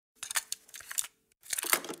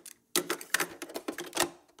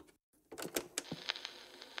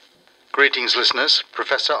Greetings, listeners.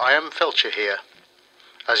 Professor I.M. Felcher here.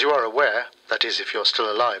 As you are aware, that is, if you're still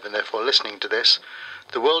alive and therefore listening to this,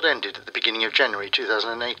 the world ended at the beginning of January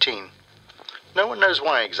 2018. No one knows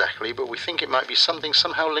why exactly, but we think it might be something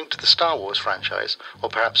somehow linked to the Star Wars franchise, or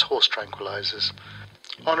perhaps horse tranquilizers.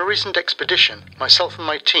 On a recent expedition, myself and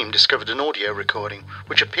my team discovered an audio recording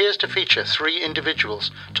which appears to feature 3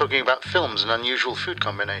 individuals talking about films and unusual food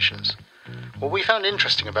combinations. What we found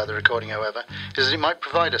interesting about the recording, however, is that it might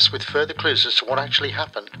provide us with further clues as to what actually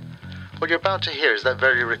happened. What you're about to hear is that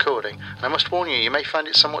very recording, and I must warn you, you may find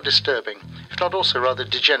it somewhat disturbing, if not also rather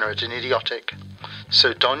degenerate and idiotic.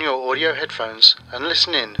 So don your audio headphones and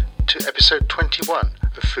listen in to episode 21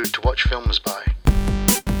 of Food to Watch Films By.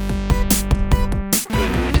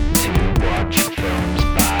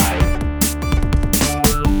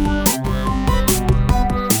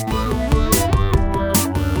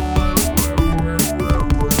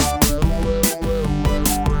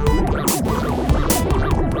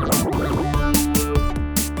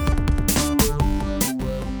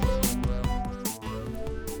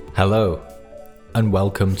 Hello, and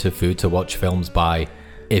welcome to Food to Watch Films By,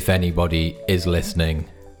 if anybody is listening.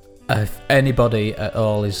 If anybody at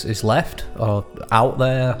all is left or out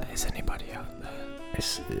there. Is anybody out there?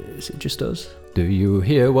 Is it just us? Do you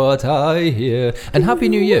hear what I hear? And Happy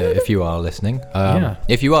New Year if you are listening.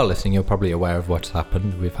 If you are listening, you're probably aware of what's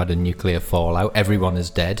happened. We've had a nuclear fallout. Everyone is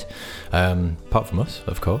dead, apart from us,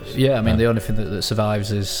 of course. Yeah, I mean, the only thing that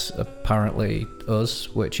survives is apparently us,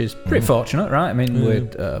 which is pretty fortunate, right? I mean,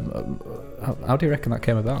 how do you reckon that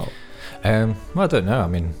came about? Well, I don't know. I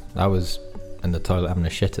mean, I was in the toilet having a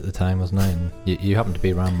shit at the time, wasn't I? And you happened to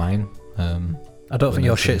be around mine. I don't think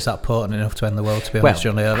your shit's that potent enough to end the world, to be honest,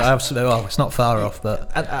 Johnny. Well, it's not far off,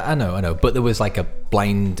 but... I know. But there was like a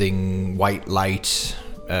blinding white light,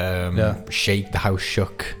 shake, the house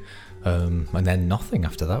shook, and then nothing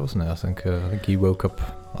after that, wasn't it? I think you woke up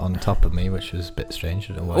on top of me, which was a bit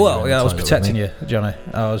strange. I don't know why I was protecting you, Johnny.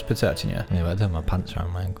 I was protecting you. Yeah, but I don't have my pants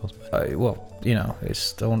around my ankles. I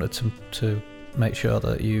wanted to make sure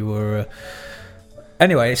that you were...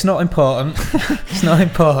 Anyway, it's not important. It's not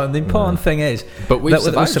important. The important thing is but we've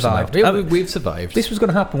that we survived. We've survived. This was going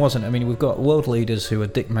to happen, wasn't it? I mean, we've got world leaders who are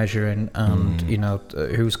dick measuring and,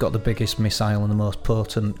 who's got the biggest missile and the most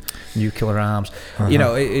potent nuclear arms.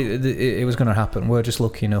 Uh-huh. It was going to happen. We're just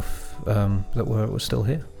lucky enough that we're still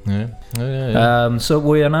here. Yeah. So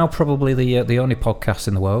we are now probably the only podcast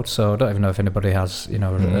in the world, so I don't even know if anybody has,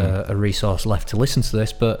 a resource left to listen to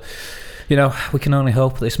this, but... we can only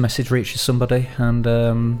hope this message reaches somebody, and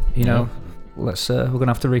we're going to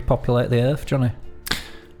have to repopulate the earth, Johnny.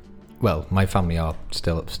 Well, my family are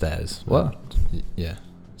still upstairs. What? Yeah.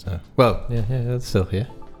 So, they're still here.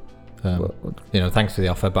 Thanks for the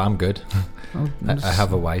offer, but I'm good. I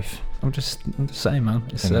have a wife. I'm just saying, man.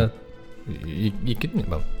 It's you could.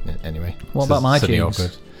 Well, anyway. What about my genes?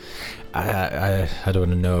 Awkward. I don't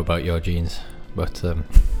want to know about your genes, but.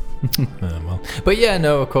 But yeah,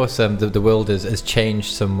 no, of course, the world has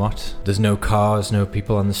changed somewhat. There's no cars, no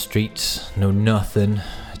people on the streets, no nothing.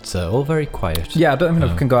 It's all very quiet. Yeah, I don't even know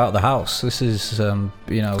if we can go out of the house. This is,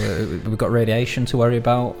 we've got radiation to worry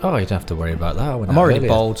about. Oh, you don't have to worry about that. I'm already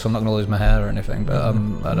bald, so I'm not going to lose my hair or anything. But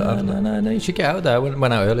no, you should get out there. I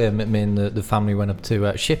went out earlier. Me and the family went up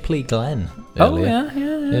to Shipley Glen earlier. Oh,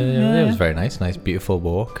 yeah. It was very nice, beautiful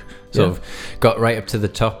walk. Sort of got right up to the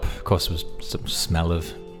top. Of course, there was some smell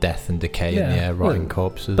of death and decay in the air, rotting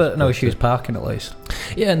corpses. But no issues parking, at least.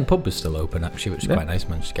 Yeah, and the pub was still open, actually, which is quite nice.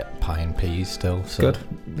 Managed to get pie and peas still. So.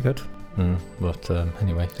 Good. But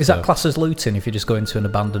anyway. Is that classed as looting if you just go into an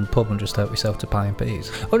abandoned pub and just help yourself to pie and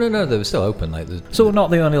peas? Oh, no, they were still open. So we're not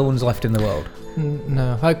the only ones left in the world?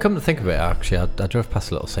 No. I come to think of it, actually, I drove past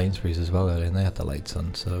a little Sainsbury's as well earlier, and they had the lights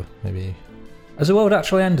on, so maybe... Has the world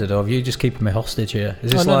actually ended, or are you just keeping me hostage here?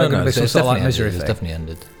 Is this going to be some sort of like misery thing? It's definitely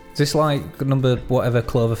ended. Is this like number whatever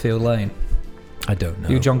Cloverfield Lane? I don't know.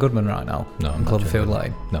 Are you John Goodman right now? No, I'm not Cloverfield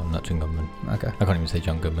Lane? No, I'm not John Goodman. Okay. I can't even say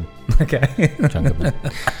John Goodman. Okay. John Goodman.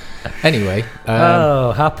 Anyway.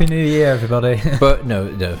 Happy New Year, everybody. But no,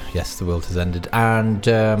 yes, the world has ended. And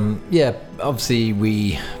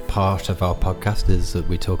obviously part of our podcast is that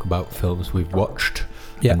we talk about films we've watched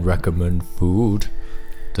and recommend food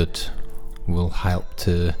that will help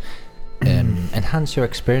to enhance your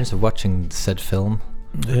experience of watching said film.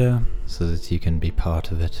 Yeah. So that you can be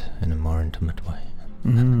part of it in a more intimate way.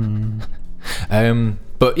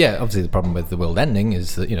 But yeah, obviously the problem with the world ending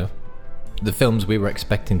is that, the films we were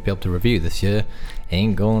expecting to be able to review this year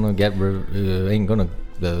ain't gonna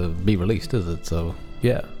be released, is it? So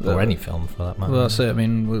yeah, or any film for that matter. Well, that's it. I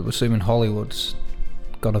mean, we're assuming Hollywood's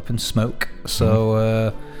gone up in smoke.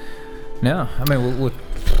 So yeah, I mean,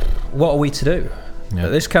 what are we to do? Yeah.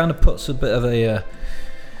 This kind of puts a bit of a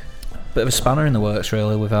spanner in the works,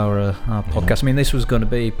 really, with our podcast. I mean, this was going to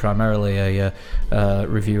be primarily a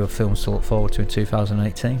review of films to look forward to in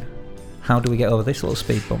 2018. How do we get over this little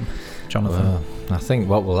speed bump, Jonathan? Well, I think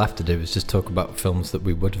what we'll have to do is just talk about films that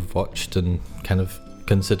we would have watched and kind of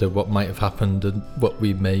consider what might have happened and what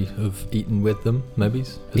we may have eaten with them. Maybe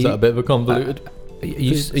is that a bit of a convoluted?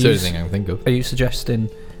 It's the only thing I can think of. Are you suggesting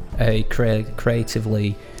a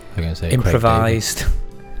creatively I'm going to say improvised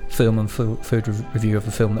film and food review of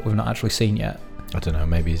a film that we've not actually seen yet? I don't know.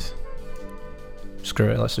 Maybe.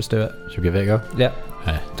 Screw it. Let's just do it. Should we give it a go? Yeah.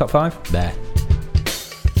 Top 5. There.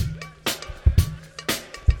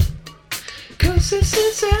 Cause this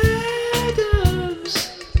is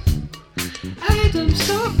Adam's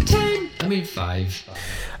top 10. I mean 5.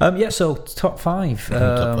 So top 5.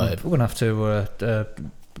 Top 5. We're going to have to,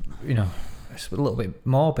 it's a little bit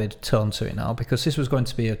morbid tone to it now, because this was going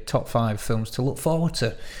to be a top 5 films to look forward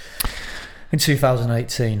to in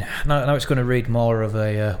 2018. Now it's going to read more of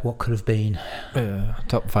a what could have been.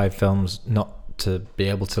 Top 5 films not to be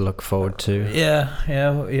able to look forward to. Yeah,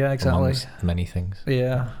 exactly. Amongst many things.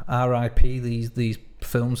 Yeah, R.I.P. these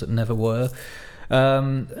films that never were.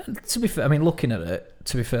 To be fair, I mean, looking at it,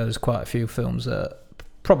 to be fair, there's quite a few films that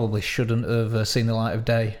probably shouldn't have seen the light of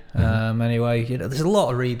day. Anyway, there's a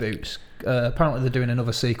lot of reboots. Apparently, they're doing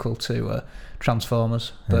another sequel to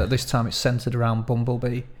Transformers, but this time it's centered around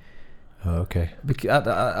Bumblebee. Oh, okay.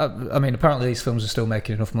 I mean, apparently these films are still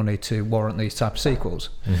making enough money to warrant these type of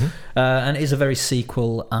sequels. And it is a very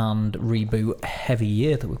sequel and reboot heavy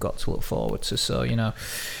year that we've got to look forward to. So, or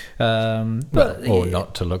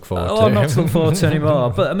not to look forward to. Or not to look forward to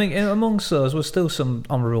anymore. But, I mean, amongst those, there's still some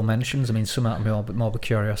honourable mentions. I mean, some out of more of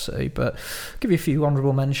curiosity. But I'll give you a few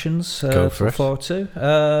honourable mentions Go to for look it. forward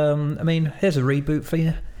to. I mean, here's a reboot for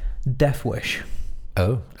you. Death Wish.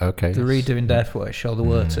 Oh, okay. They're redoing Death Wish, or they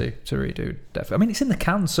were to redo Death Wish. I mean, it's in the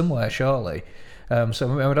can somewhere, surely.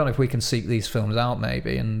 So I don't know if we can seek these films out,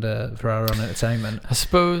 maybe, and for our own entertainment. I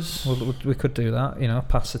suppose We could do that,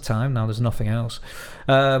 pass the time. Now there's nothing else.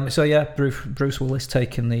 Bruce Willis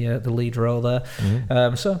taking the lead role there.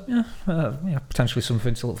 Potentially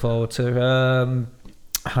something to look forward to.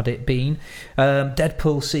 Had it been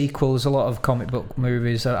Deadpool sequels, a lot of comic book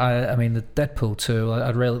movies. I mean, the Deadpool 2.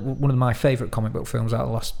 One of my favourite comic book films out of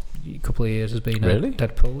the last couple of years has been Really?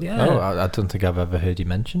 Deadpool. Yeah. Oh, I don't think I've ever heard you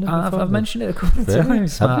mention it before. I've mentioned it a couple of times. Have you?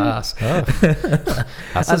 Smart ass. Oh.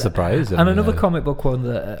 That's a surprise. And another comic book one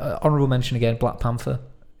that honourable mention again, Black Panther.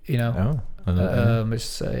 Oh. That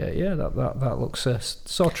looks.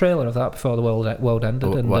 Saw a trailer of that before the world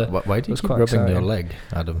ended. And why do you keep rubbing exciting. your leg,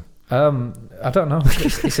 Adam? I don't know.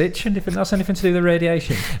 It's itching. If that's anything to do with the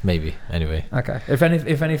radiation. Maybe. Anyway. Okay. If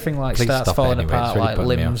anything like Please starts stop it falling anyway. apart, It's really like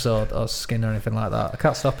putting me limbs or skin or anything like that, I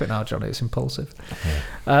can't stop it now, Johnny. It's impulsive.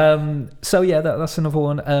 Yeah. That's another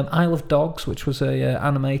one. Isle of Dogs, which was a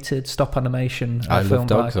animated stop animation Isle film of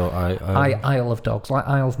Dogs or Isle of Dogs, like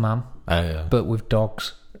Isle of Man, yeah. but with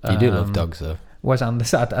dogs. You do love dogs, though. Wes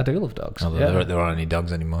Anderson, I do love dogs. Although there aren't any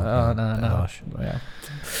dogs anymore. Oh, no. Harsh. Yeah.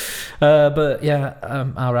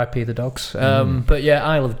 R.I.P. the dogs. But yeah,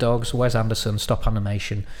 Isle of Dogs, Wes Anderson stop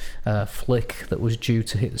animation flick that was due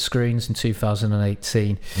to hit the screens in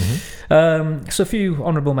 2018. So a few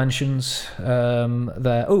honourable mentions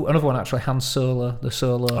there. Oh, another one actually, Han Solo, the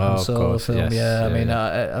Han Solo film.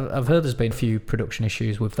 Yes. I've heard there's been a few production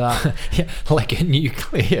issues with that. Yeah, like a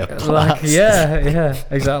nuclear blast. Yeah,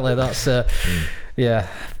 exactly. That's yeah.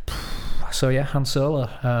 So yeah, Han Solo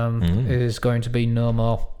is going to be no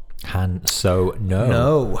more. No.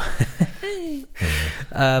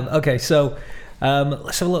 Okay, so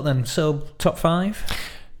let's have a look then. So top 5.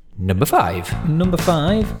 Number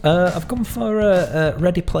 5. I've gone for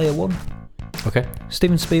Ready Player One. Okay.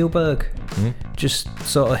 Steven Spielberg, just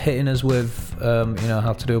sort of hitting us with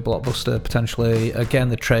how to do a blockbuster potentially. Again,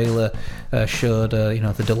 the trailer showed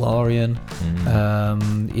the DeLorean.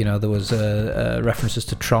 There was references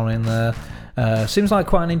to Tron in there. Seems like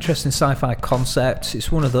quite an interesting sci-fi concept.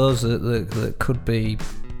 It's one of those that could be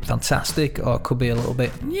fantastic or could be a little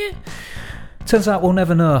bit. Yeah. Turns out we'll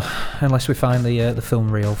never know unless we find the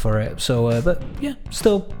film reel for it. So, but yeah,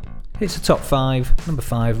 still. It's a top 5. Number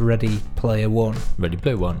 5, Ready Player One. Ready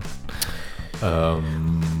Player One.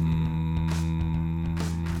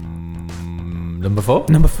 Number 4.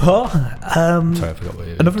 Sorry, I forgot what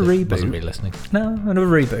you another reboot. Wasn't really listening. No, another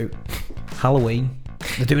reboot. Halloween.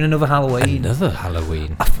 They're doing another Halloween. Another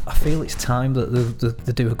Halloween. I feel it's time that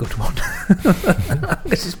they do a good one.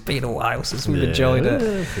 This has been a while since we've enjoyed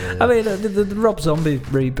it. Yeah. I mean, the Rob Zombie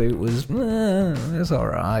reboot was it's all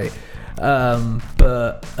right.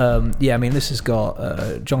 Yeah, I mean, this has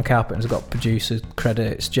got John Carpenter's got producer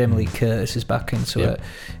credits. Jamie Lee Curtis is back into it.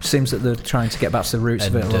 Seems that they're trying to get back to the roots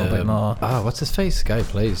of it a little bit more. What's his face? Guy who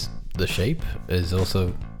plays The Shape is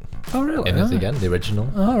also Really? in it again, the original.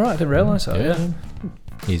 Oh, right, I didn't realise that. Yeah.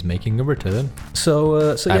 He's making a return.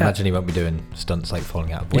 So I imagine he won't be doing stunts like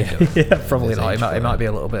falling out of window. Yeah, probably not. He might be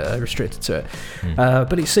a little bit restricted to it.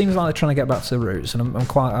 But it seems like they're trying to get back to the roots, and I'm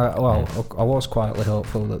quite I was quietly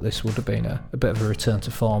hopeful that this would have been a bit of a return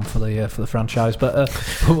to form for the franchise. But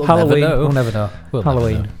we'll Halloween, never know. we'll never know. We'll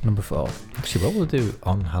Halloween never know. number 4. Actually, what we'll do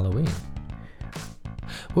on Halloween?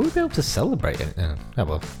 Will we be able to celebrate it?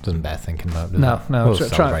 Well, doesn't bear thinking about. No, we'll we're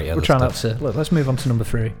trying not to. Look, let's move on to number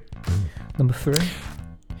 3. Number 3.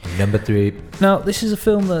 Number 3. Now, this is a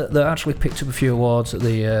film that actually picked up a few awards at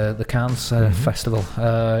the Cannes Festival.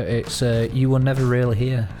 It's You Were Never Really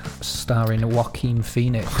Here, starring Joaquin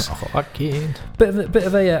Phoenix. Joaquin. Bit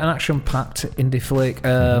of an action-packed indie flick.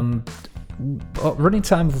 Running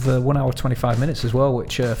time of 1 hour 25 minutes as well,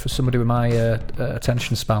 which for somebody with my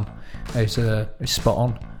attention span is spot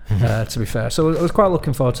on. To be fair, so I was quite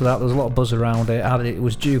looking forward to that. There was a lot of buzz around it. It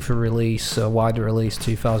was due for release, a wider release,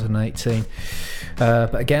 2018.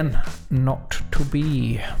 But again, not to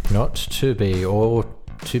be. Not to be, or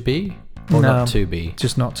to be, or No, not to be.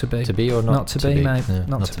 Just not to be. To be or not to be, mate. Yeah,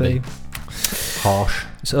 not to be. Harsh.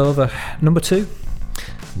 It's over. Number 2.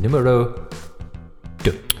 Numero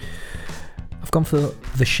 2. I've gone for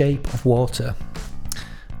The Shape of Water.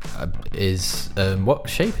 What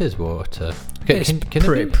shape is water? It's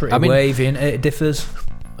pretty wavy, and it differs.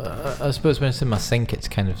 I suppose when it's in my sink, it's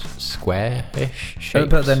kind of square-ish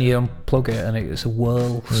shape. But then you unplug it, and it's a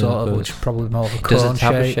whirl, sort of, which is probably more of a cone Does it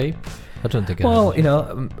have shape. a shape? I don't think it Well, has. you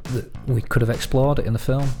know, we could have explored it in the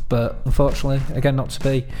film, but unfortunately, again, not to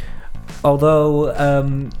be. Although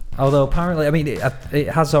apparently, I mean, it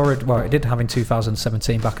has already. Well, it did have in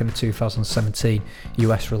 2017, back in the 2017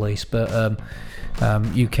 US release, but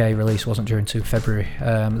UK release wasn't during February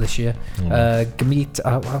this year. Gamete,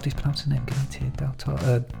 how do you pronounce his name? Gamete del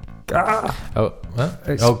Toro.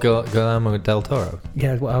 Guillermo del Toro.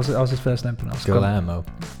 Yeah, how's his first name pronounced? Guillermo.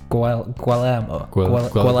 Guillermo.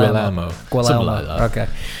 Something like that. Okay.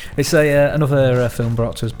 It's another film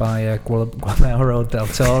brought to us by Guillermo del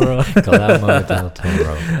Toro. Guillermo del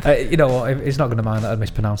Toro. You know what? He's not going to mind that I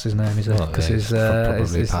mispronounce his name, is it? Because he's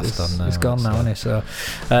passed on now. He's gone now, isn't he? So,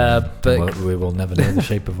 but we will never know The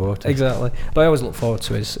Shape of Water. Exactly. But I always look forward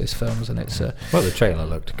to his films, and it's well, the trailer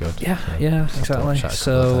looked good. Yeah, exactly.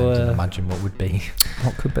 So imagine what would be.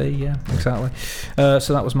 What could be? Yeah, exactly.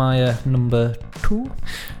 So that was my number 2.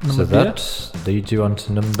 So that leads you on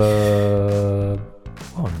to number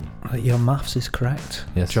 1. Your maths is correct,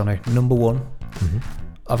 yes, Johnny. Number 1.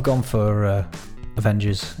 I've gone for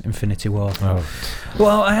Avengers: Infinity War. Oh.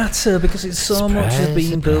 Well, I had to, because it's so much has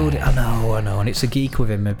been building. I know, and it's a geek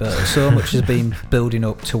within me, but so much has been building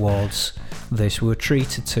up towards this. We were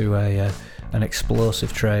treated to an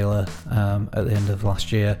explosive trailer at the end of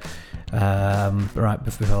last year, right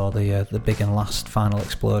before the big and last final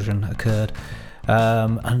explosion occurred.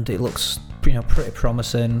 And it looks, pretty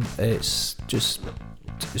promising. It's just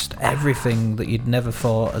everything that you'd never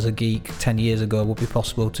thought as a geek 10 years ago would be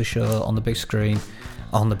possible to show on the big screen.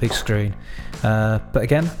 But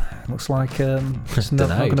again, it looks like it's not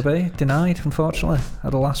going to be denied, unfortunately,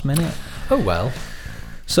 at the last minute. Oh well.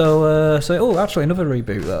 So actually, another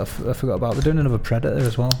reboot that I forgot about. They're doing another Predator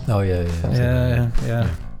as well. Oh yeah.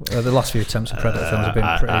 The last few attempts at Predator films have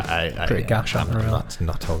been pretty gash, haven't they? That's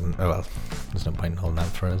not holding. Oh well, there's no point in holding out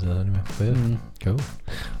for us anyway. But yeah, cool.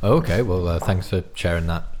 Okay, well, thanks for sharing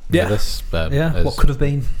that with us. What could have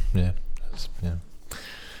been. Yeah.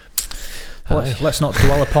 Let's not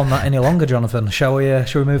dwell upon that any longer, Jonathan. Shall we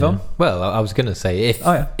move on? Well, I was going to say,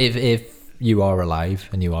 if you are alive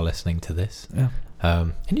and you are listening to this,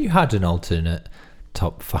 and you had an alternate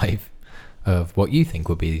top 5 of what you think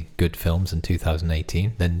would be good films in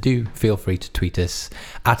 2018, then do feel free to tweet us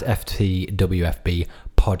at FTWFB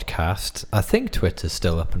podcast. I think Twitter's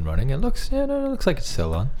still up and running. It looks like it's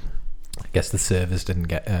still on. I guess the servers didn't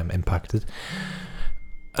get impacted.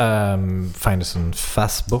 Find us on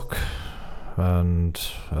Facebook and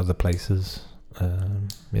other places.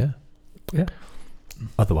 Yeah.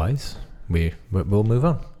 Otherwise, we'll move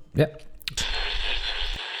on. Yep.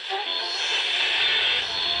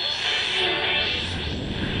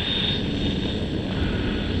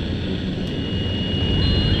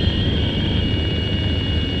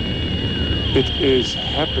 It is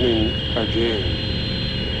happening again.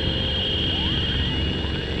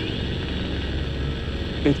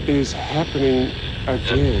 It is happening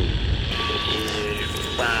again.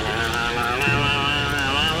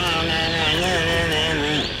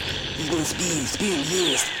 it's been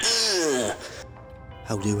years.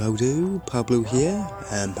 How do, Pablo here.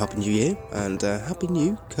 Happy New Year and Happy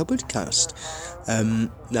New Cupboardcast.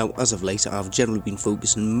 Now, as of late, I've generally been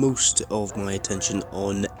focusing most of my attention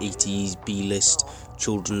on 80s B-list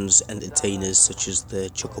children's entertainers such as the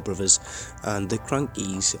Chuckle Brothers and the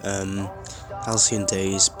Crankies. Halcyon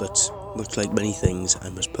days, but much like many things, I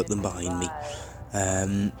must put them behind me.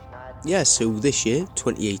 So this year,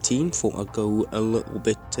 2018, thought I'd go a little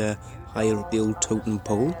bit higher up the old totem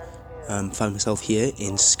pole. Found myself here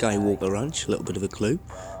in Skywalker Ranch, a little bit of a clue,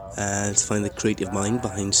 to find the creative mind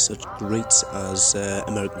behind such greats as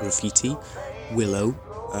American Graffiti, Willow,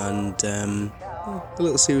 and a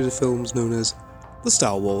little series of films known as the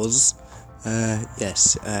Star Wars.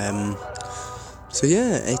 It's I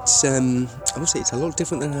must say it's a lot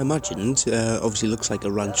different than I imagined. Obviously looks like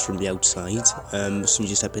a ranch from the outside. As soon as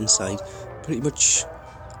you step inside, pretty much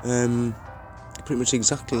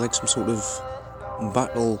exactly like some sort of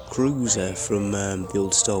battle cruiser from the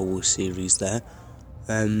old Star Wars series there.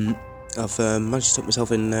 I've managed to tuck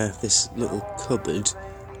myself in this little cupboard.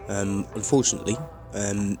 Unfortunately,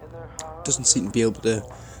 doesn't seem to be able to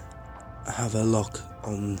have a lock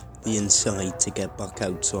on the inside to get back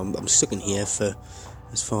out, so I'm stuck in here for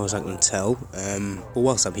as far as I can tell. But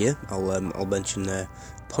whilst I'm here, I'll mention a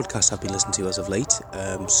podcast I've been listening to as of late.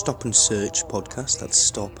 Stop and Search podcast. That's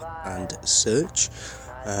Stop and Search.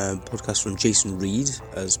 Podcast from Jason Reed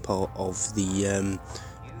as part of the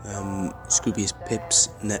Scroobius Pips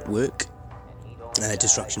network,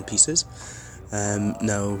 Distraction Pieces.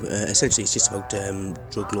 Essentially it's just about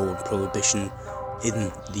drug law and prohibition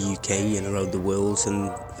in the UK and around the world,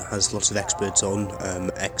 and has lots of experts on,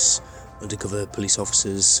 ex-undercover police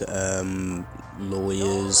officers,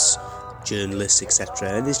 lawyers, journalists,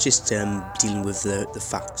 etc. And it's just dealing with the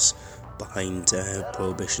facts behind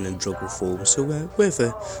prohibition and drug reform. So worth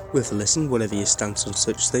a listen, whatever your stance on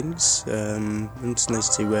such things. And it's nice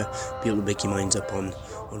to be able to make your mind up on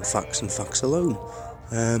facts and facts alone.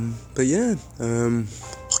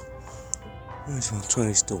 So I'll try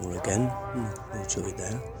this door again. No joy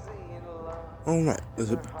there. Alright,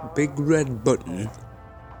 there's a big red button,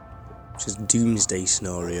 which is Doomsday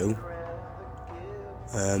Scenario.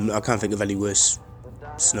 I can't think of any worse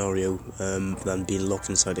scenario than being locked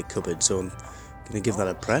inside a cupboard, so I'm going to give that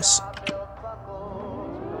a press.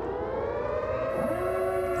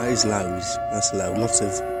 That is loud. That's loud. Lots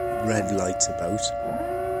of red lights about.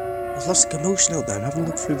 There's lots of commotion out there. I'm having a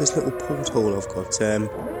look through this little porthole I've got.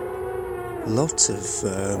 Lots of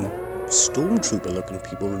stormtrooper looking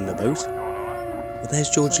people running about. Well, there's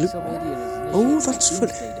George Lucas. Oh, that's fun.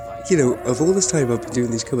 You know, of all this time I've been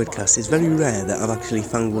doing these cupboard casts, it's very rare that I've actually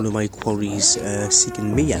found one of my quarries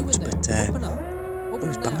seeking me out, but I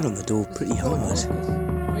was banging on the door pretty hard.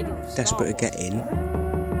 Desperate to get in.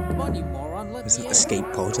 Is that escape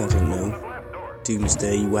pod? I don't know.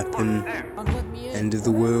 Doomsday weapon. End of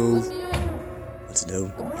the world. I don't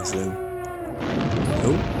know.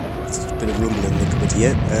 Oh, there's a bit of rumbling in the cupboard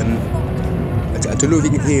here. I don't know if you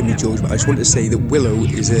can hear me, George, but I just want to say that Willow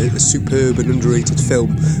is a superb and underrated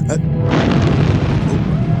film. I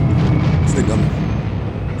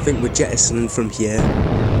think we're jettisoning from here.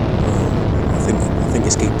 I think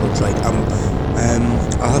escape pod's right.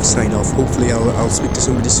 I'll have to sign off. Hopefully I'll speak to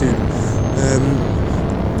somebody soon.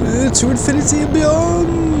 To infinity and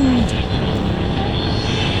beyond!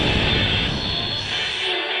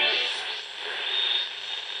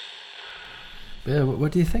 Yeah,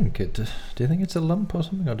 what do you think? Do you think it's a lump or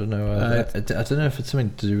something? I don't know. I don't know if it's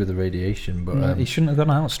something to do with the radiation, but he shouldn't have gone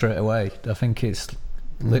out straight away. I think it's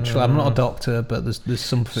literally. I'm not a doctor, but there's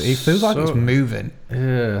something. It feels like it's moving.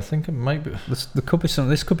 Yeah, I think it might be. This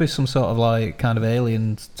could be some sort of like kind of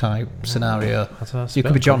alien type scenario. You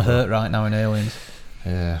could be John Hurt right now in Aliens.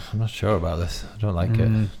 Yeah, I'm not sure about this. I don't like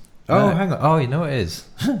it. Oh, hang on. Oh, you know what it is?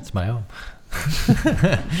 It's my arm.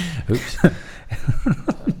 Oops.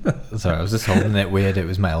 Sorry, I was just holding it weird. It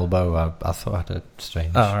was my elbow. I thought I had a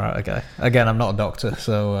strange. Oh, right, okay. Again, I'm not a doctor,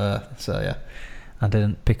 so yeah, I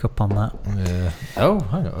didn't pick up on that. Yeah. Oh,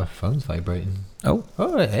 hang on, my phone's vibrating. Oh,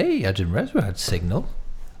 hey, I didn't realise we had signal.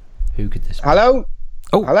 Who could this be? Hello?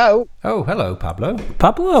 Oh, hello? Oh, hello, Pablo.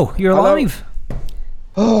 Pablo, you're alive.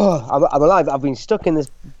 Oh, I'm alive. I've been stuck in this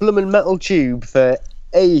blooming metal tube for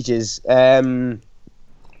ages.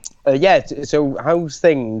 So how's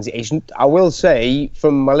things? I will say,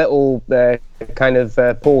 from my little kind of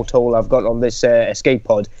porthole I've got on this escape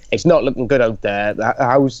pod, it's not looking good out there.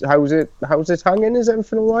 How's it hanging? Is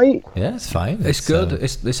everything all right? Yeah, it's fine. It's good.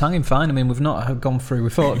 It's hanging fine. I mean, we've not gone through.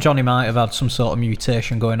 We thought Johnny might have had some sort of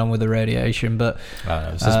mutation going on with the radiation, but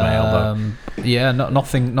it's just my elbow. Yeah,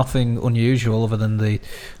 nothing unusual other than the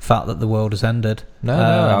fact that the world has ended. No,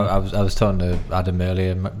 I was talking to Adam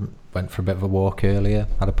earlier. Went for a bit of a walk earlier.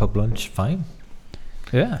 Had a pub lunch. Fine.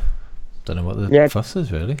 Yeah. Don't know what the fuss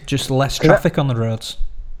is really. Just less traffic on the roads.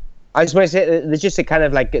 I just want to say there's just a kind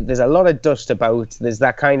of like there's a lot of dust about. There's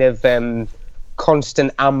that kind of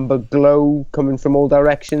constant amber glow coming from all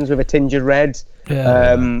directions with a tinge of red.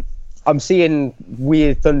 Yeah. I'm seeing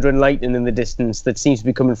weird thunder and lightning in the distance that seems to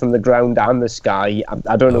be coming from the ground and the sky.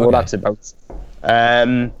 I don't know what that's about.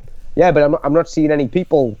 But I'm not seeing any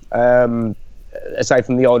people aside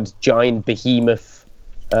from the odd giant behemoth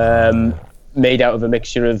made out of a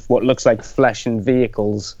mixture of what looks like flesh and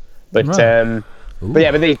vehicles. But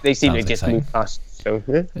they seem to just move past. So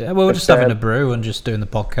we're just having a brew and just doing the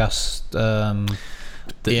podcast.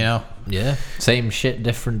 Yeah, same shit,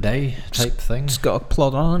 different day type thing. Just got to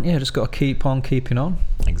plod on, haven't you? Just got to keep on keeping on.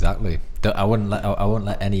 Exactly. I won't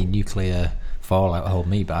let any nuclear fallout hold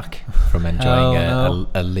me back from enjoying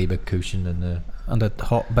a Leberkuchen and a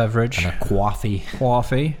hot beverage and a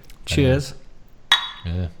coffee. Cheers.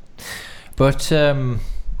 Yeah. But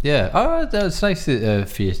it's nice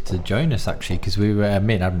for you to join us actually, because me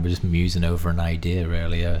and Adam were just musing over an idea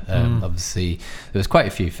earlier. Obviously, there was quite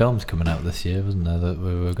a few films coming out this year, wasn't there, that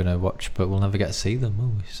we were going to watch, but we'll never get to see them,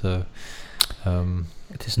 will we? So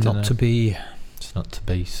it is not to be. It's not to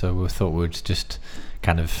be. So we thought we'd just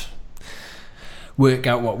kind of work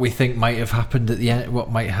out what we think might have happened at the end, what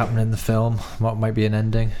might happen in the film, what might be an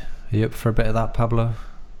ending. Are you up for a bit of that, Pablo?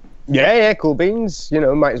 Yeah, cool beans.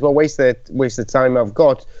 Might as well waste the time I've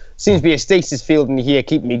got. Seems to be a stasis field in here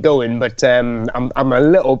keeping me going, but I'm a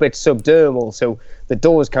little bit subdermal, so the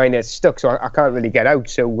door's kind of stuck, so I can't really get out.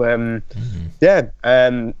 So I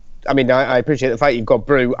mean, I appreciate the fact you've got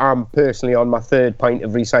brew. I'm personally on my third pint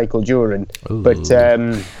of recycled urine. Ooh. But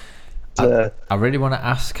I really want to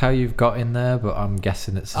ask how you've got in there, but I'm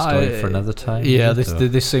guessing it's a story for another time. Yeah,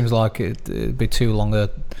 this seems like it'd be too long a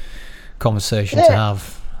conversation to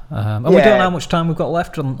have. And we don't know how much time we've got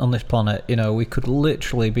left on this planet. We could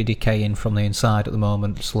literally be decaying from the inside at the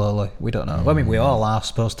moment, slowly. We don't know. I mean, we all are, I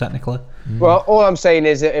suppose, technically. Well, all I'm saying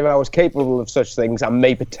is that if I was capable of such things, I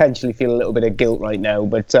may potentially feel a little bit of guilt right now.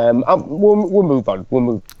 But we'll move on.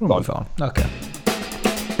 We'll move on. Okay.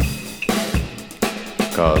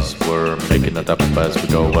 Cause we're making it up as we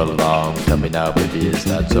go along. Tell me now, baby, is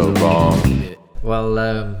that so wrong?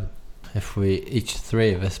 Well, if we each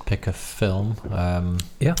three of us pick a film,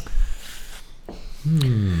 yeah.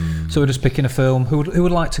 So we're just picking a film. Who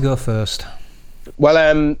would like to go first?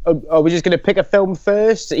 Well, are we just going to pick a film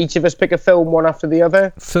first? Each of us pick a film one after the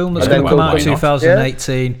other. Film that's going to come out in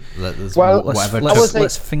 2018. Yeah?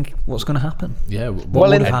 Let's think what's going to happen. Yeah. What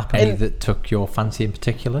would have happened that took your fancy in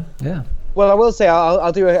particular? Yeah. Well, I will say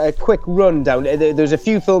I'll do a quick rundown. There's a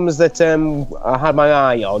few films that I had my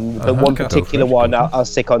eye on, but one particular one I'll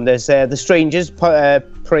stick on. There's The Strangers,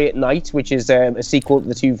 Pray at Night, which is a sequel to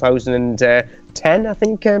the 2010, I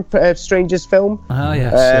think, Strangers film. Oh,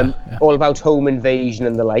 yes. All about home invasion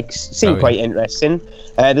and the likes. Seemed quite interesting.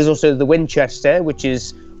 There's also The Winchester, which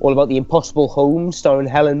is all about the impossible home, starring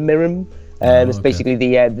Helen Mirren. It's basically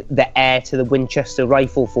the heir to the Winchester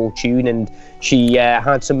rifle fortune, and she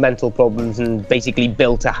had some mental problems and basically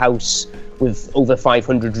built a house with over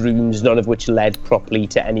 500 rooms, none of which led properly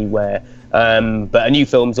to anywhere. But a new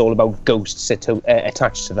film's all about ghosts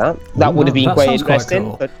attached to that. That would have been quite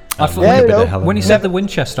interesting. Quite cool. But when he said The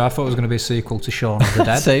Winchester, I thought it was going to be a sequel to Shaun of the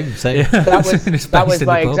Dead. Same. Yeah. That was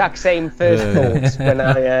my exact same first thoughts when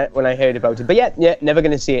I heard about it. But yeah, never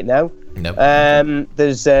going to see it now. Nope.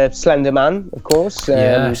 There's Slender Man, of course.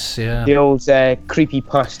 Yes, yeah. The old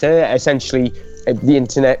creepypasta. Essentially, the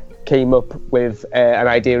internet came up with an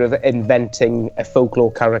idea of inventing a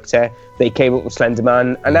folklore character. They came up with Slender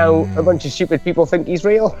Man, and now a bunch of stupid people think he's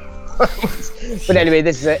real. But anyway,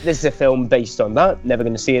 this is a film based on that. Never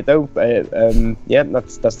going to see it though.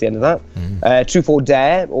 That's the end of that. Truth or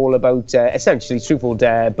Dare, all about essentially Truth or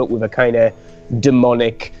Dare, but with a kind of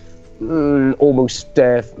demonic, almost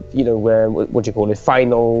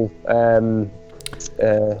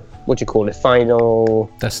what do you call it? Final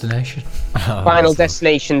Destination. Final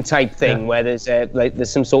Destination type thing, where there's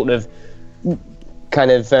some sort of kind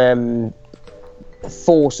of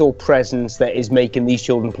force or presence that is making these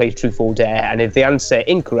children play Truth or Dare, and if they answer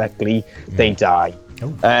incorrectly, they die.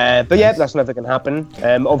 But yeah, that's never going to happen.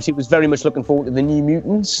 Obviously, was very much looking forward to the New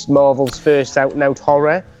Mutants, Marvel's first out-and-out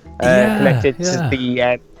horror. Connected to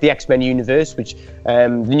the X-Men universe, which the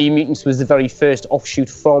New Mutants was the very first offshoot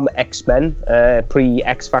from X-Men,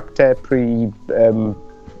 pre-X-Factor,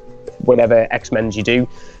 whatever X-Men you do.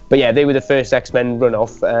 But yeah, they were the first X-Men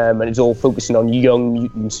run-off, and it's all focusing on young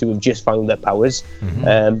mutants who have just found their powers.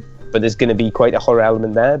 But there's going to be quite a horror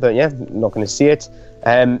element there, but yeah, not going to see it.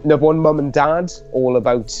 Number one, Mum and Dad, all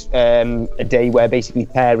about a day where basically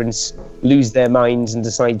parents lose their minds and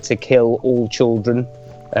decide to kill all children.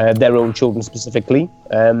 Their own children specifically.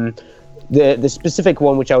 The specific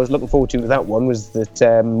one which I was looking forward to with that one was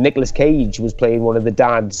that Nicolas Cage was playing one of the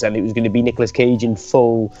dads, and it was going to be Nicolas Cage in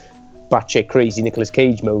full batshit crazy Nicolas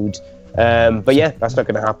Cage mode. But yeah, that's not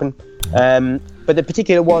going to happen. But the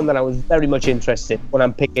particular one that I was very much interested in, when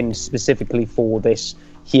I'm picking specifically for this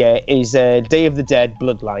here, is Day of the Dead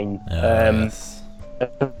Bloodline.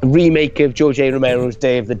 A remake of George A. Romero's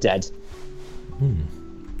Day of the Dead.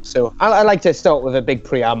 So I like to start with a big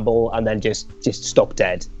preamble and then just stop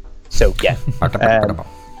dead. So yeah.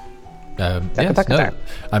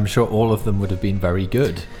 I'm sure all of them would have been very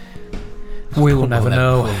good. We'll never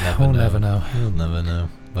know. We'll never know.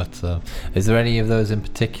 But is there any of those in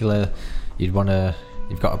particular you've got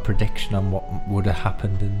a prediction on what would have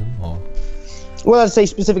happened in them, or? Well, I'd say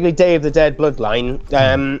specifically Day of the Dead Bloodline.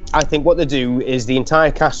 I think what they do is the entire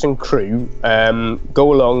cast and crew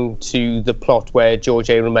go along to the plot where George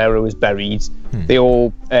A. Romero is buried. They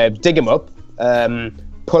all dig him up,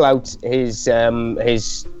 pull out his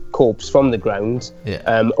corpse from the ground,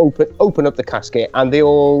 open up the casket, and they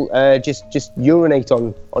all just urinate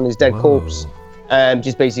on his dead corpse.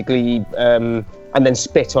 Just basically, and then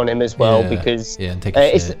spit on him as well, because and take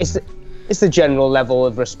a shit. It's the general level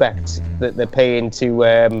of respect that they're paying to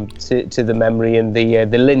the memory and the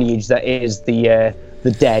lineage that is the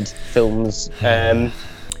Dead films. So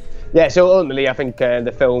ultimately, I think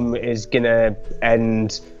the film is gonna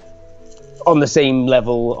end on the same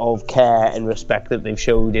level of care and respect that they've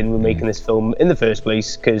showed in remaking this film in the first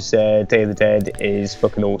place, because Day of the Dead is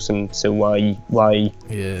fucking awesome. So why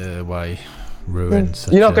ruin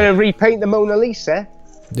such You're not going to repaint the Mona Lisa?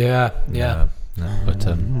 Yeah. No, but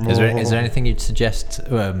is there anything you'd suggest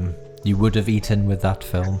you would have eaten with that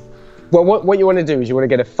film? Well, what you want to do is you want to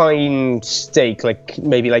get a fine steak,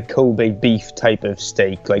 maybe like Kobe beef type of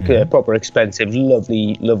steak, like a proper expensive,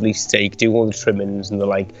 lovely steak. Do all the trimmings and the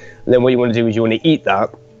like. And then what you want to do is you want to eat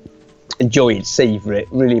that, enjoy it, savor it,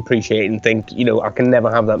 really appreciate it, and think, I can never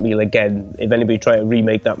have that meal again. If anybody try to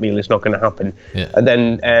remake that meal, it's not going to happen. Yeah. And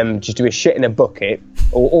then just do a shit in a bucket,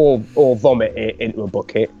 or vomit it into a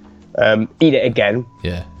bucket. Eat it again.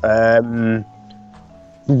 Yeah.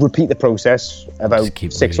 Repeat the process about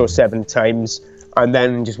 6 or 7 times, and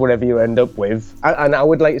then just whatever you end up with. And I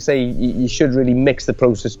would like to say you should really mix the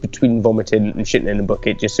process between vomiting and shitting in a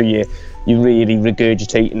bucket, just so you really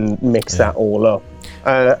regurgitate and mix that all up.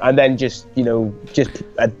 And then just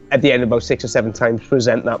at the end of about 6 or 7 times,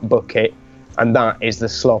 present that bucket, and that is the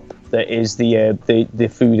slop that is the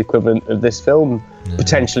food equivalent of this film.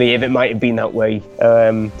 Potentially, if it might have been that way.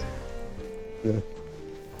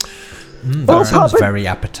 That sounds very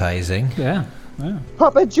appetizing. Yeah.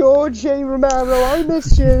 Papa George A. Romero, I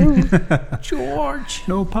miss you. George.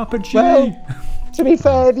 No, Papa G. Well, to be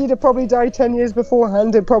fair, if you'd have probably died 10 years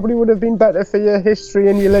beforehand, it probably would have been better for your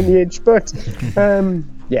history and your lineage. But,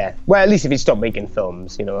 yeah. Well, at least if he stopped making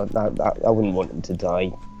films, I wouldn't want him to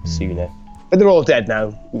die sooner. But they're all dead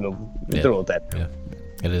now. They're all dead. Yeah.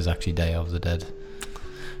 It is actually Day of the Dead.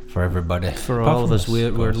 For everybody. For all of us,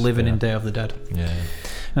 we're living in Day of the Dead. Yeah.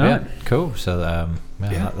 Right. Cool. So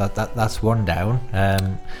that's one down.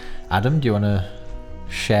 Adam, do you want to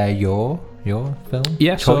share your film?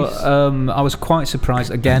 Yeah. choice? So I was quite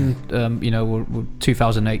surprised. Again,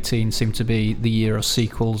 2018 seemed to be the year of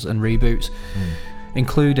sequels and reboots,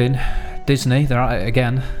 including Disney. They're at it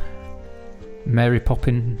again. Mary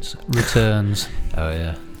Poppins Returns. Oh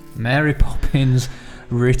yeah. Mary Poppins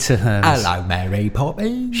Returns. Hello, Mary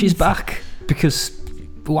Poppins. She's back because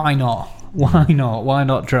why not? Why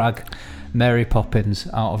not drag Mary Poppins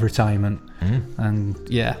out of retirement? And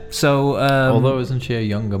yeah, so although isn't she a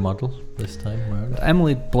younger model this time around?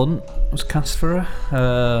 Emily Blunt was cast for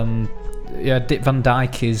her. Dick Van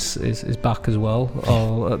Dyke is back as well.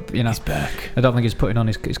 Or he's back. I don't think he's putting on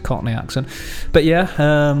his Cockney accent, but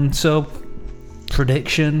yeah. So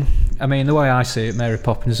prediction. I mean, the way I see it, Mary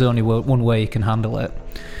Poppins, there's only one way you can handle it.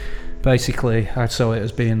 Basically, I saw it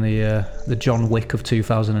as being the John Wick of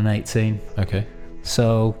 2018. Okay.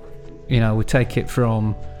 So, we take it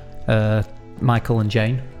from Michael and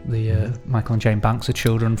Jane Michael and Jane Banks are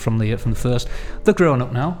children from the first. They're grown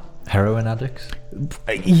up now. Heroin addicts.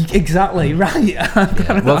 Exactly right.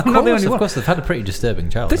 Yeah. Well, of course, they've had a pretty disturbing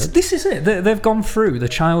childhood. This is it. They've gone through the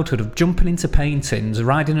childhood of jumping into paintings,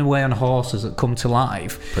 riding away on horses that come to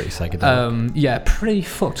life. Pretty psychedelic. Yeah, pretty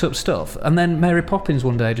fucked up stuff. And then Mary Poppins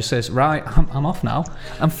one day just says, "Right, I'm off now,"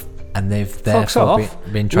 and they've therefore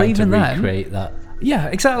been trying to recreate that. Yeah,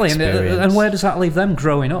 exactly. And where does that leave them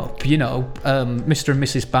growing up? You know, Mr. and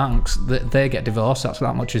Mrs. Banks, they get divorced.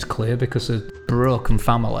 That much is clear because of broken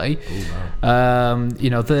family. Ooh, wow.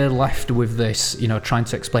 You know, they're left with this, you know, trying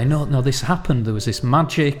to explain, no, this happened. There was this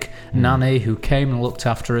magic nanny who came and looked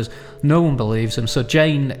after us. No one believes them. So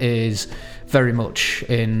Jane is very much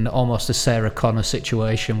in almost a Sarah Connor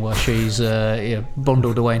situation where she's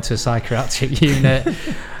bundled away into a psychiatric unit.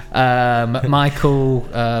 Michael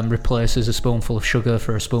replaces a spoonful of sugar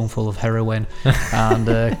for a spoonful of heroin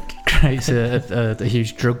and creates a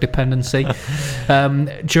huge drug dependency.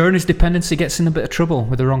 During his dependency, gets in a bit of trouble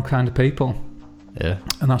with the wrong kind of people. Yeah,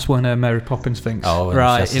 and that's when Mary Poppins thinks,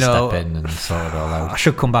 right, you know, step in and sort it all out. I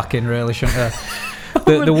should come back in, really, shouldn't I?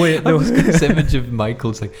 This image of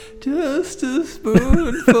Michael's like, just a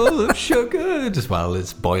spoonful of sugar, just while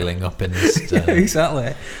it's boiling up in this.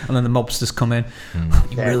 Exactly. And then the mobsters come in.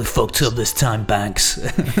 You really fucked up this time, Banks.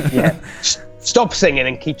 Yeah. Stop singing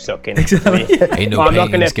and keep sucking. Exactly. Ain't no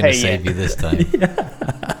pain's going to save you this time.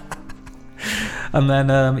 Yeah. And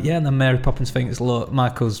then Mary Poppins thinks, look,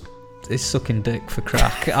 Michael's is sucking dick for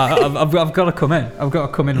crack. I've got to come in. I've got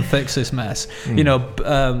to come in and fix this mess. You know,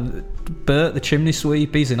 Bert, the chimney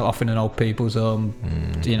sweep, he's off in an old people's home.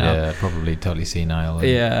 You know, yeah, probably totally senile.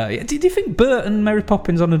 Yeah. Do you think Bert and Mary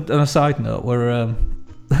Poppins, on a side note, were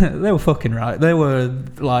they were fucking right? They were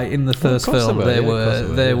like in the first film.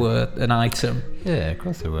 They were an item. Yeah, of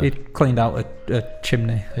course they were. He'd cleaned out a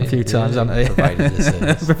chimney a few times, hadn't he? Provided the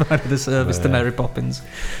service. Provided the service to Mary Poppins.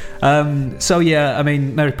 So yeah, I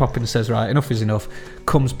mean, Mary Poppins says, right, enough is enough.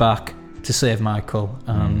 Comes back to save Michael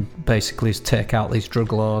and basically take out these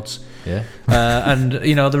drug lords. Yeah. And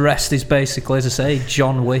you know, the rest is basically, as I say,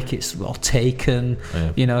 John Wick. It's Taken.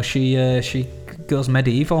 Yeah. You know, she goes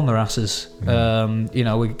medieval on their asses. You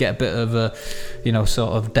know, we get a bit of a, you know,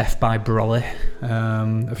 sort of death by brolly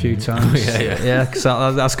a few times. Yeah, because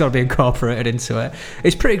that's got to be incorporated into it.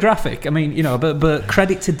 It's pretty graphic. I mean, you know, but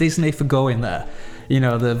credit to Disney for going there. You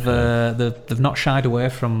know, they've not shied away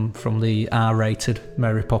from the R-rated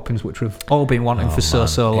Mary Poppins, which we've all been wanting for so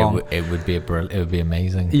long. It would be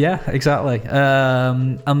amazing. Yeah, exactly.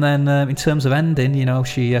 And then in terms of ending, you know,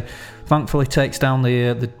 she thankfully takes down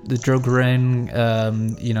the drug ring.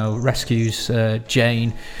 You know, rescues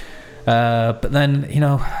Jane. But then, you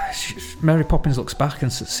know, Mary Poppins looks back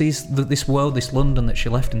and sees this world, this London that she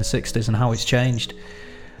left in the 60s, and how it's changed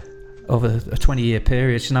over a 20-year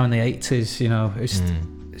period. She's now in the 80s. You know,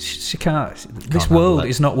 she can't. This world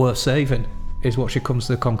is not worth saving, is what she comes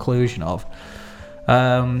to the conclusion of.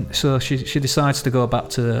 So she decides to go back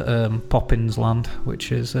to Poppins Land,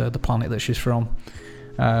 which is the planet that she's from.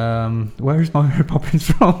 Where is Mary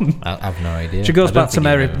Poppins from? I have no idea. She goes back to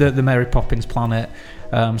the Mary Poppins planet,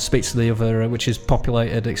 speaks to the other, which is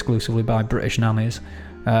populated exclusively by British nannies.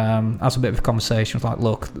 Has a bit of a conversation with, like,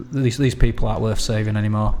 look, these people aren't worth saving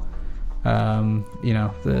anymore. You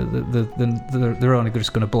know, they're only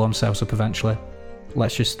just going to blow themselves up eventually.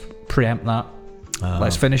 Let's just preempt that.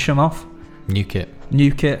 Let's finish them off.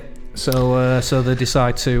 Nuke it. So they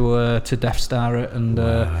decide to Death Star it, and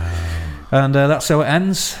that's how it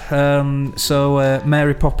ends. So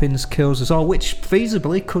Mary Poppins kills us all, which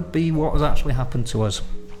feasibly could be what has actually happened to us.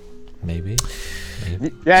 Maybe.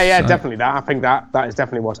 Yeah, so, definitely that. I think that is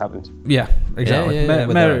definitely what happened. Yeah, exactly.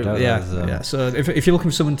 Yeah. So if you're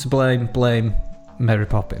looking for someone to blame Mary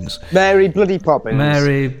Poppins. Mary bloody Poppins.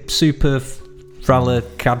 Mary super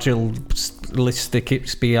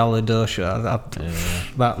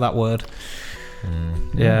fralicagilistic that word.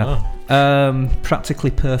 Yeah.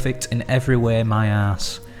 Practically perfect in every way, my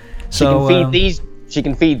ass. So she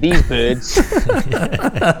can feed these birds.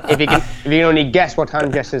 if you can only guess what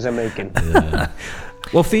hand gestures are making. Yeah.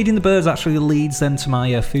 Well, feeding the birds actually leads then to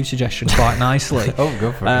my food suggestion quite nicely. Oh,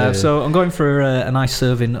 go for it. So I'm going for a nice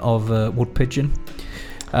serving of wood pigeon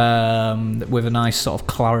with a nice sort of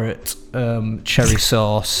claret cherry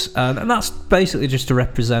sauce, and that's basically just to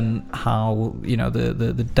represent how, you know,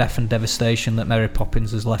 the death and devastation that Mary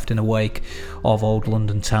Poppins has left in a wake of old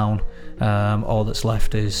London town. All that's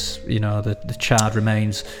left is, you know, the charred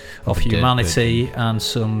remains of humanity and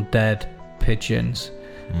some dead pigeons.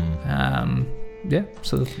 Mm. Yeah,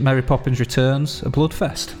 so Mary Poppins returns, a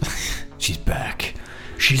bloodfest. She's back.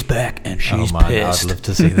 she's back and she's oh man, pissed. I'd love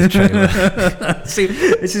to see the trailer. See,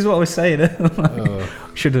 this is what I was saying.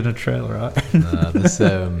 Should have done a trailer, right?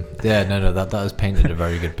 That has painted a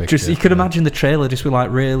very good picture. Just you could imagine the trailer just with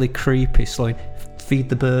like really creepy, slow feed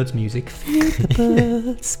the birds music. Feed the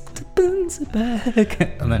birds, the birds are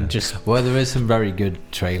back. And then just well, there is some very good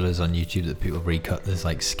trailers on YouTube that people recut. There's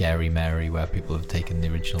like Scary Mary, where people have taken the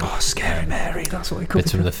original Scary Mary, that's what it could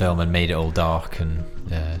bits from the film and made it all dark, and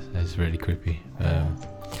yeah, it's really creepy.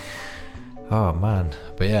 Oh man,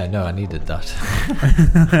 but yeah, no, I needed that.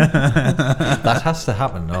 That has to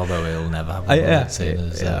happen, although it'll never happen.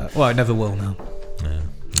 Well, it never will now.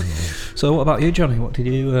 So, what about you, Johnny? What did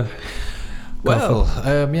you? I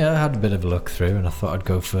had a bit of a look through, and I thought I'd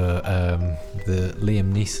go for the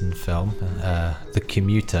Liam Neeson film, The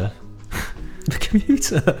Commuter. The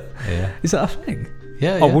Commuter. Yeah. Is that a thing?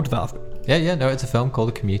 Yeah. Oh, would that? Yeah, no, it's a film called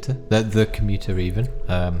The Commuter. The Commuter, even.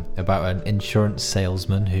 About an insurance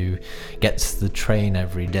salesman who gets the train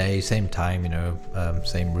every day, same time,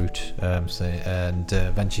 same route, and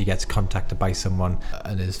eventually gets contacted by someone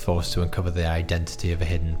and is forced to uncover the identity of a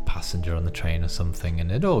hidden passenger on the train or something,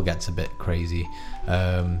 and it all gets a bit crazy.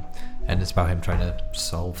 And it's about him trying to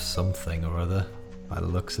solve something or other, by the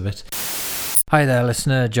looks of it. Hi there,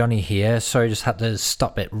 listener. Johnny here. Sorry, just had to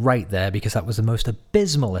stop it right there because that was the most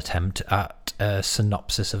abysmal attempt at a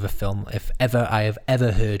synopsis of a film if ever I have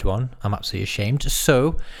ever heard one. I'm absolutely ashamed.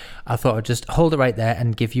 So I thought I'd just hold it right there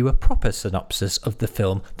and give you a proper synopsis of the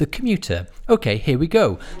film The Commuter. Okay, here we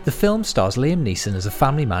go. The film stars Liam Neeson as a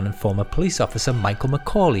family man and former police officer Michael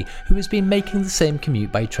McCauley, who has been making the same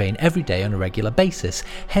commute by train every day on a regular basis,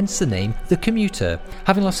 hence the name The Commuter.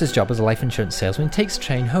 Having lost his job as a life insurance salesman, he takes a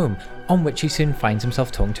train home, on which he soon finds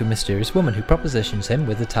himself talking to a mysterious woman who propositions him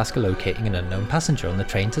with the task of locating an unknown passenger on the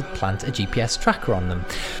train to plant a GPS tracker on them.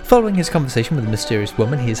 Following his conversation with the mysterious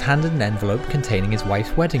woman, he is handed an envelope containing his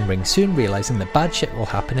wife's wedding ring, soon realising that bad shit will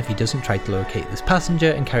happen if he doesn't try to locate this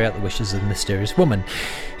passenger and carry out the wishes of the mysterious woman.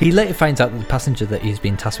 He later finds out that the passenger that he's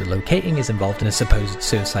been tasked with locating is involved in a supposed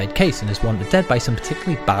suicide case and is wanted dead by some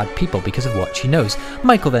particularly bad people because of what she knows.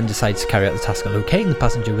 Michael then decides to carry out the task of locating the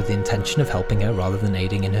passenger with the intention of helping her rather than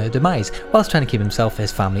aiding in her demise, whilst trying to keep himself,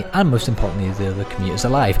 his family, and most importantly the other commuters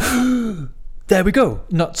alive. There we go.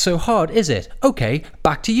 Not so hard, is it? Okay,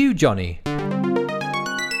 back to you, Johnny.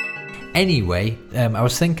 Anyway, I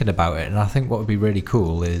was thinking about it, and I think what would be really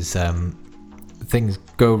cool is things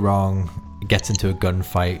go wrong, gets into a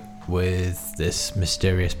gunfight with this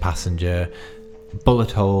mysterious passenger,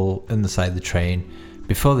 bullet hole in the side of the train.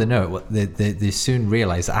 Before they know it, they soon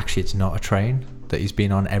realise that actually it's not a train that he's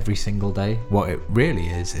been on every single day. What it really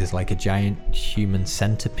is like a giant human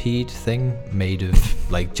centipede thing made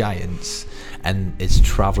of like giants, and it's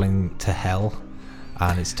travelling to hell,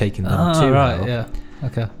 and it's taking them to hell. Yeah.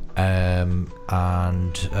 Okay.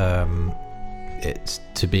 It's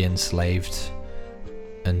to be enslaved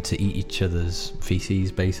and to eat each other's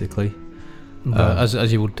feces, basically.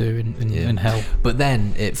 As you would do in hell. But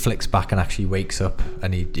then it flicks back and actually wakes up,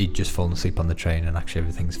 and he'd just fallen asleep on the train, and actually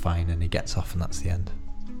everything's fine, and he gets off, and that's the end.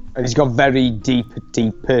 And he's got very deep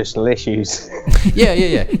personal issues.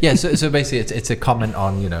 Yeah. So basically, it's a comment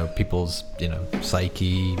on people's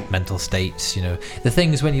psyche, mental states. The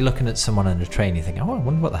things when you're looking at someone on a train, you think, oh, I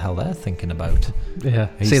wonder what the hell they're thinking about. Yeah.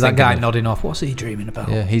 See that guy nodding off. What's he dreaming about?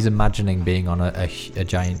 Yeah, he's imagining being on a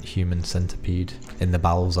giant human centipede in the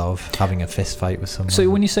bowels of having a fist fight with someone. So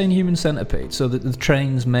when you're saying human centipede, so the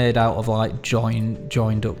train's made out of like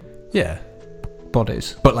joined up. Yeah.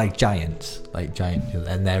 Bodies, but like giants,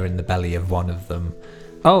 and they're in the belly of one of them.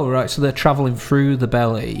 Oh right, so they're travelling through the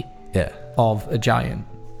belly of a giant.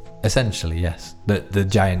 Essentially, yes. The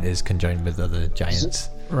giant is conjoined with other giants.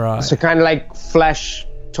 Right. So kind of like Flash,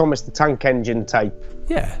 Thomas the Tank Engine type.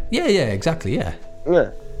 Yeah, exactly, yeah.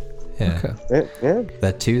 Okay. Yeah.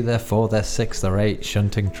 They're 2, they're 4, they're 6, they're 8,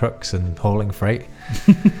 shunting trucks and hauling freight.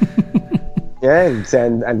 Yeah,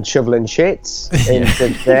 and shoveling shit into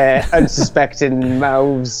the unsuspecting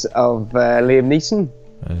mouths of Liam Neeson.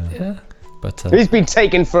 Yeah. But he's been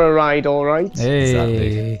taken for a ride, all right. Hey.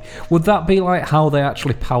 Exactly. Would that be like how they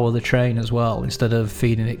actually power the train as well? Instead of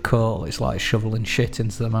feeding it coal, it's like shoveling shit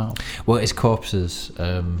into the mouth. Well, it's corpses.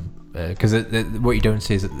 Because what you don't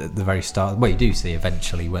see is at the very start. Well, you do see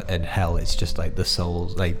eventually in hell. It's just like the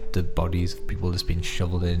souls, like the bodies of people just being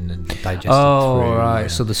shoveled in and digested. Oh, through, right.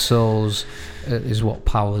 So the souls is what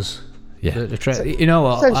powers the train. So, you know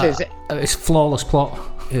what? It's flawless plot.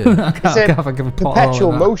 Yeah. I can't give a plot.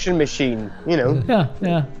 Perpetual motion machine. Yeah.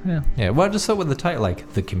 Well, I just thought with the title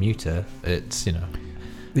like The Commuter, it's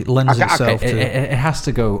it lends itself to it has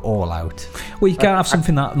to go all out. Well, you can't have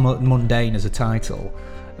something that mundane as a title.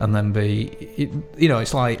 and then be, you know,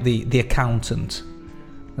 it's like the accountant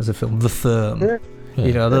as a film, The Firm. Yeah.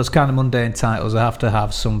 You know, those kind of mundane titles have to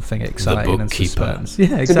have something exciting and Bookkeeper. suspense.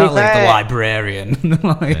 Yeah, exactly. fair- The librarian.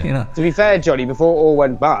 Like, you know. To be fair, Johnny, before it all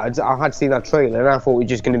went bad, I had seen that trailer and I thought it was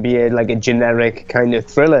just going to be a generic kind of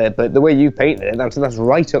thriller. But the way you painted it, that's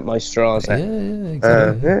right up my straws. Yeah,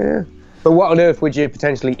 exactly. Yeah. But what on earth would you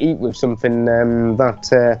potentially eat with something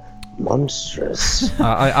that monstrous?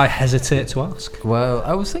 I hesitate to ask. Well,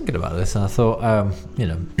 I was thinking about this and I thought, you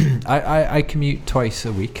know, I commute twice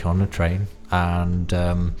a week on a train, and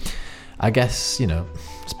I guess, you know,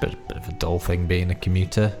 it's a bit of a dull thing being a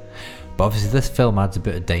commuter, but obviously this film adds a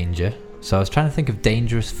bit of danger, so I was trying to think of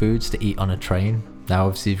dangerous foods to eat on a train. Now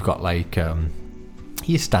obviously you've got like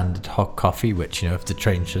your standard hot coffee, which, you know, if the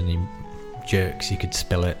train suddenly jerks you could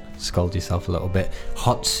spill it, scald yourself a little bit.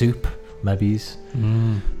 Hot soup, maybe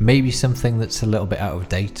something that's a little bit out of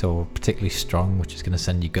date or particularly strong, which is going to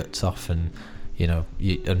send your guts off, and you know,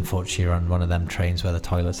 unfortunately you're on one of them trains where the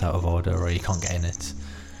toilet's out of order or you can't get in it.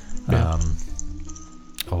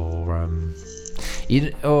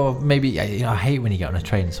 Or maybe, you know, I hate when you get on a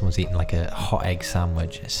train and someone's eating like a hot egg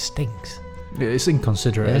sandwich. It stinks. It's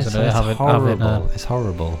inconsiderate, isn't it? It's horrible. It's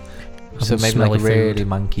horrible. So maybe like a really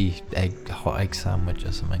manky hot egg sandwich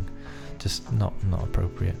or something. Just not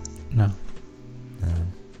appropriate. No.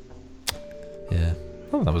 Yeah.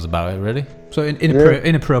 Well, that was about it, really. So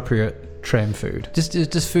inappropriate train food.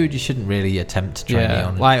 Just food you shouldn't really attempt to try and eat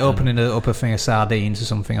on. Like opening up a thing of sardines or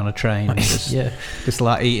something on a train. And just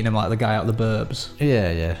like eating them like the guy out the Burbs.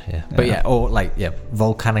 Yeah. But or like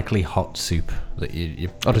volcanically hot soup that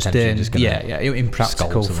you or just gonna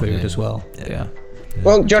impractical food as well. Yeah.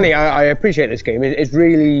 Well, Johnny, I appreciate this game. It's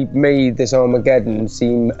really made this Armageddon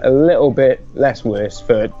seem a little bit less worse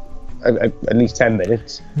for at least 10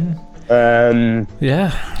 minutes. Yeah.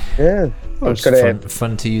 Well, it's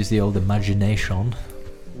fun to use the old imagination.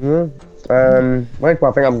 Right, well, I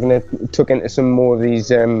think I'm going to tuck into some more of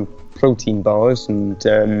these protein bars and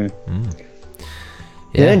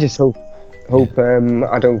just hope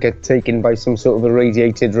I don't get taken by some sort of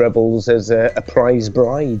irradiated rebels as a prize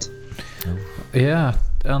bride. Yeah,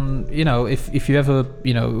 and you know, if you ever,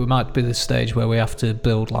 you know, we might be this stage where we have to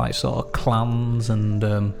build like sort of clans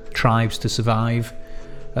and tribes to survive.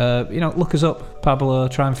 You know, look us up, Pablo.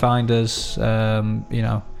 Try and find us. You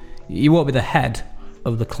know, you won't be the head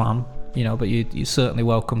of the clan, you know, but you're certainly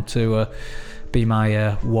welcome to be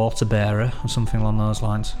my water bearer or something along those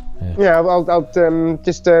lines. Yeah, I'll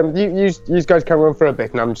just you guys can run for a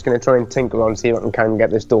bit, and I'm just going to try and tinker on, see if I can get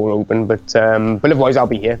this door open. But otherwise, I'll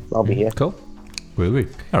be here. Cool. Will we?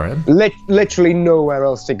 All right. Literally nowhere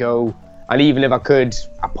else to go, and even if I could,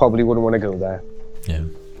 I probably wouldn't want to go there. Yeah.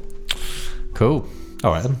 Cool.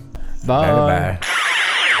 All right then. Bye.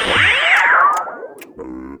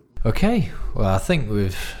 Okay. Well, I think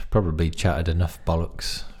we've probably chatted enough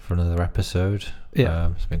bollocks for another episode.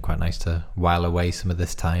 Yeah. It's been quite nice to while away some of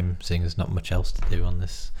this time, seeing there's not much else to do on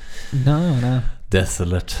this No.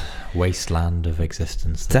 desolate wasteland of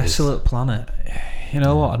existence. Desolate planet. You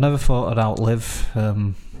know what? I never thought I'd outlive,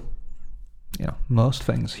 you know, most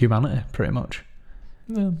things. Humanity, pretty much.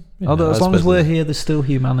 Yeah, although as long as we're here, there's still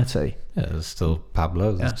humanity. Yeah, there's still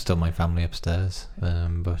Pablo. There's still my family upstairs.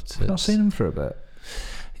 But I've not seen him for a bit.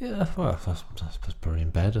 Yeah, well, I suppose probably in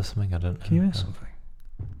bed or something. I don't know. Can you hear something?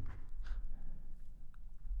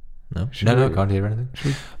 No, I can't hear anything.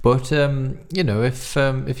 But you know, if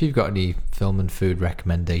you've got any film and food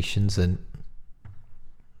recommendations, then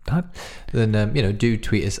you know, do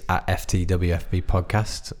tweet us at FTWFB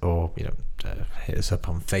Podcast, or you know, hit us up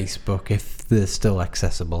on Facebook if they're still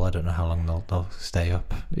accessible. I don't know how long they'll stay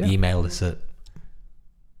up. Yeah. Email us at,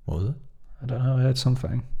 what was it? I don't know. I heard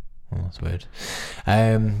something. Oh, that's weird.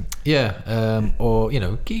 Or you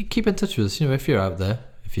know, keep in touch with us. You know, if you're out there,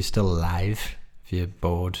 if you're still alive, if you're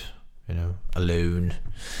bored, you know, alone,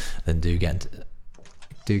 then do get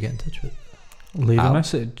in touch with us. Leave a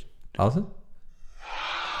message. Alison?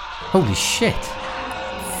 Holy shit!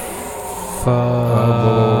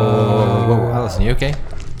 Whoa, Alison, you okay?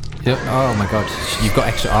 Oh my god, you've got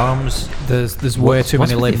extra arms. There's way too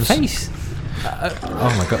many limbs. Your face?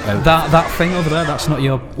 Oh my god! That thing over there, that's not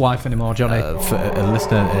your wife anymore, Johnny. For a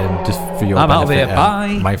listener, just for your I'm benefit, out of here.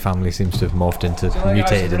 Bye. My family seems to have mutated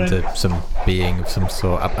into some being of some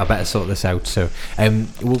sort. I better sort this out. So,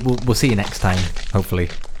 we'll see you next time, hopefully.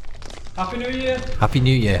 Happy New Year. Happy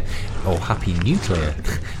New Year, or Happy Nuclear.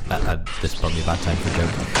 This is probably a bad time for a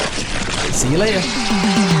joke. See you later.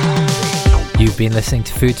 You've been listening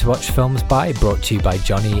to Food to Watch Films By, brought to you by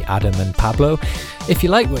Johnny, Adam and Pablo. If you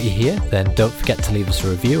like what you hear, then don't forget to leave us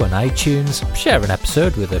a review on iTunes, share an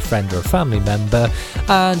episode with a friend or a family member,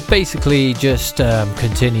 and basically just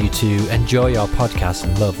continue to enjoy our podcast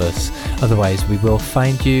and love us. Otherwise, we will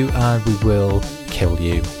find you and we will kill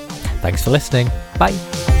you. Thanks for listening. Bye.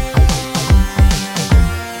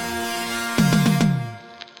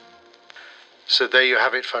 So there you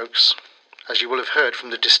have it, folks. As you will have heard from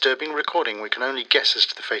the disturbing recording, we can only guess as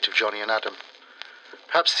to the fate of Johnny and Adam.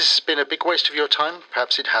 Perhaps this has been a big waste of your time,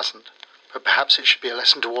 perhaps it hasn't. But perhaps it should be a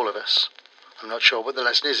lesson to all of us. I'm not sure what the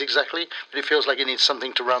lesson is exactly, but it feels like it needs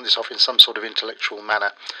something to round this off in some sort of intellectual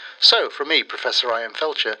manner. So, from me, Professor I.M.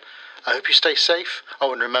 Felcher, I hope you stay safe.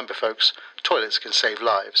 Oh, and remember, folks, toilets can save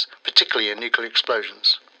lives, particularly in nuclear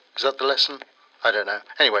explosions. Is that the lesson? I don't know.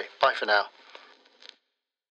 Anyway, bye for now.